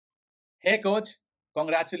Hey coach,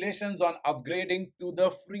 congratulations on upgrading to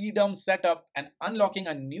the Freedom setup and unlocking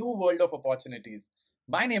a new world of opportunities.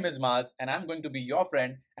 My name is Maz and I'm going to be your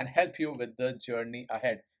friend and help you with the journey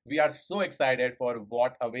ahead. We are so excited for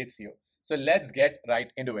what awaits you. So let's get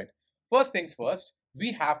right into it. First things first,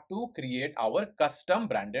 we have to create our custom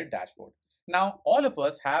branded dashboard. Now, all of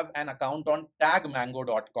us have an account on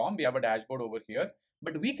tagmango.com. We have a dashboard over here,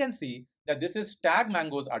 but we can see that this is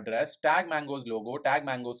TagMango's address, TagMango's logo,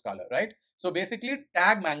 TagMango's color, right? So basically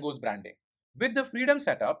TagMango's branding. With the Freedom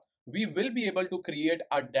setup, we will be able to create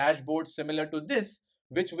a dashboard similar to this,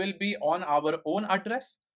 which will be on our own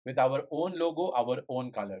address with our own logo, our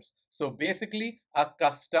own colors. So basically a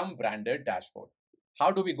custom branded dashboard.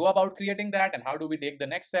 How do we go about creating that and how do we take the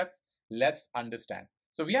next steps? Let's understand.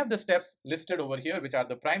 So we have the steps listed over here, which are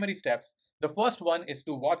the primary steps. The first one is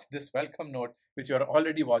to watch this welcome note, which you're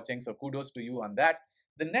already watching. So kudos to you on that.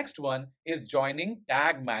 The next one is joining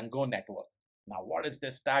TagMango Network. Now, what is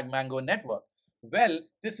this TagMango Network? Well,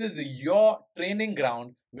 this is your training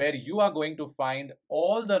ground where you are going to find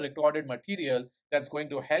all the recorded material that's going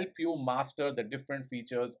to help you master the different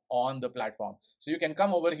features on the platform. So you can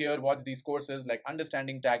come over here, watch these courses like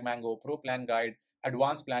Understanding TagMango, Pro Plan Guide,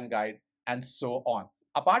 Advanced Plan Guide, and so on.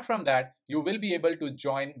 Apart from that, you will be able to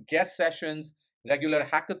join guest sessions, regular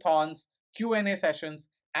hackathons, Q&A sessions,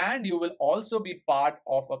 and you will also be part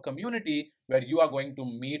of a community where you are going to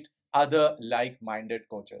meet other like-minded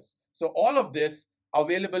coaches. So all of this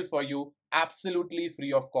available for you absolutely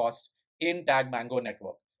free of cost in TagMango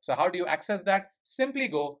Network. So how do you access that? Simply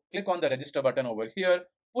go, click on the register button over here,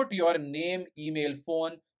 put your name, email,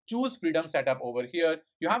 phone, choose Freedom Setup over here.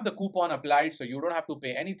 You have the coupon applied, so you don't have to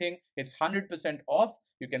pay anything. It's 100% off.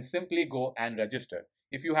 You can simply go and register.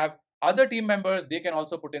 If you have other team members, they can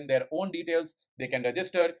also put in their own details. They can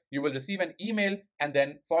register. You will receive an email, and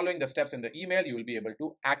then following the steps in the email, you will be able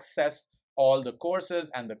to access all the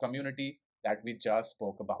courses and the community that we just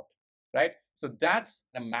spoke about, right? So that's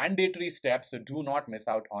a mandatory step. So do not miss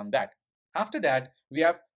out on that. After that, we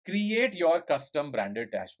have create your custom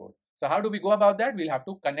branded dashboard. So how do we go about that? We'll have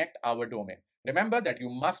to connect our domain. Remember that you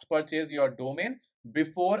must purchase your domain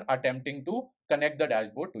before attempting to connect the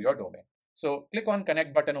dashboard to your domain. So click on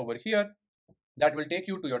connect button over here. That will take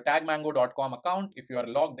you to your tagmango.com account. If you are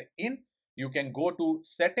logged in, you can go to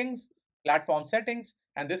settings, platform settings,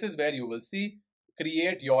 and this is where you will see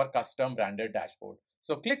create your custom branded dashboard.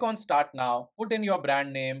 So click on start now, put in your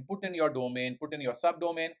brand name, put in your domain, put in your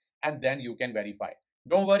subdomain, and then you can verify.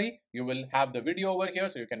 Don't worry, you will have the video over here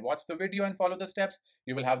so you can watch the video and follow the steps.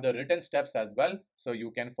 You will have the written steps as well so you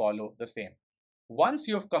can follow the same. Once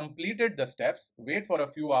you've completed the steps, wait for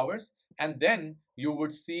a few hours and then you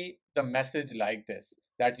would see the message like this,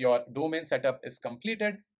 that your domain setup is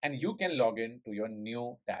completed and you can log in to your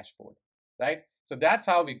new dashboard, right? So that's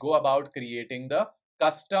how we go about creating the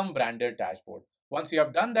custom branded dashboard. Once you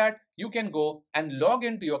have done that, you can go and log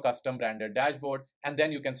into your custom branded dashboard and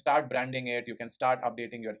then you can start branding it. You can start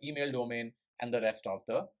updating your email domain and the rest of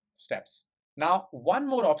the steps. Now, one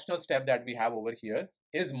more optional step that we have over here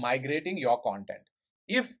is migrating your content.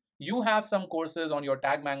 If you have some courses on your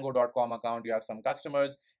tagmango.com account, you have some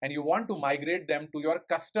customers, and you want to migrate them to your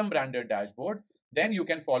custom branded dashboard, then you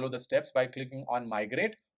can follow the steps by clicking on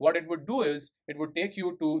migrate. What it would do is it would take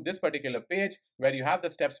you to this particular page where you have the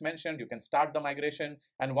steps mentioned. You can start the migration.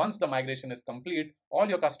 And once the migration is complete, all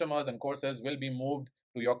your customers and courses will be moved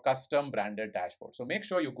to your custom branded dashboard. So make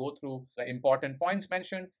sure you go through the important points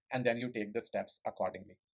mentioned and then you take the steps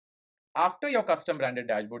accordingly. After your custom branded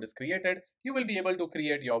dashboard is created, you will be able to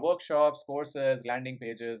create your workshops, courses, landing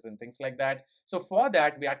pages, and things like that. So for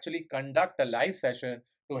that, we actually conduct a live session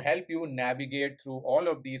to help you navigate through all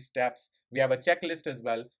of these steps. We have a checklist as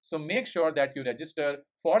well. So make sure that you register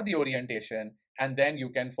for the orientation and then you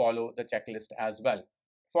can follow the checklist as well.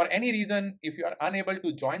 For any reason, if you are unable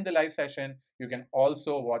to join the live session, you can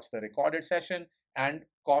also watch the recorded session and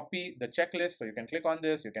copy the checklist. So you can click on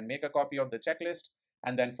this, you can make a copy of the checklist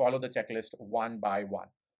and then follow the checklist one by one.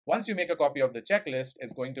 Once you make a copy of the checklist,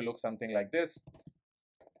 it's going to look something like this.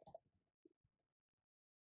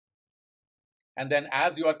 And then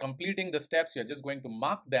as you are completing the steps, you're just going to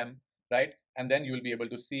mark them, right? And then you'll be able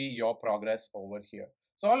to see your progress over here.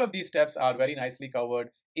 So all of these steps are very nicely covered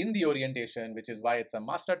in the orientation, which is why it's a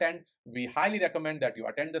must attend. We highly recommend that you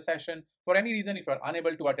attend the session. For any reason, if you're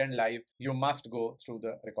unable to attend live, you must go through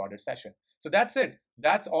the recorded session. So that's it.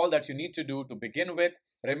 That's all that you need to do to begin with.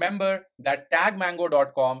 Remember that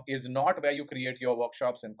tagmango.com is not where you create your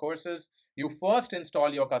workshops and courses. You first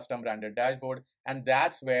install your custom branded dashboard, and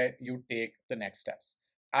that's where you take the next steps.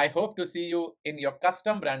 I hope to see you in your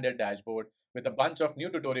custom branded dashboard with a bunch of new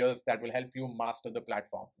tutorials that will help you master the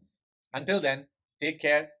platform. Until then, take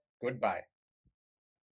care. Goodbye.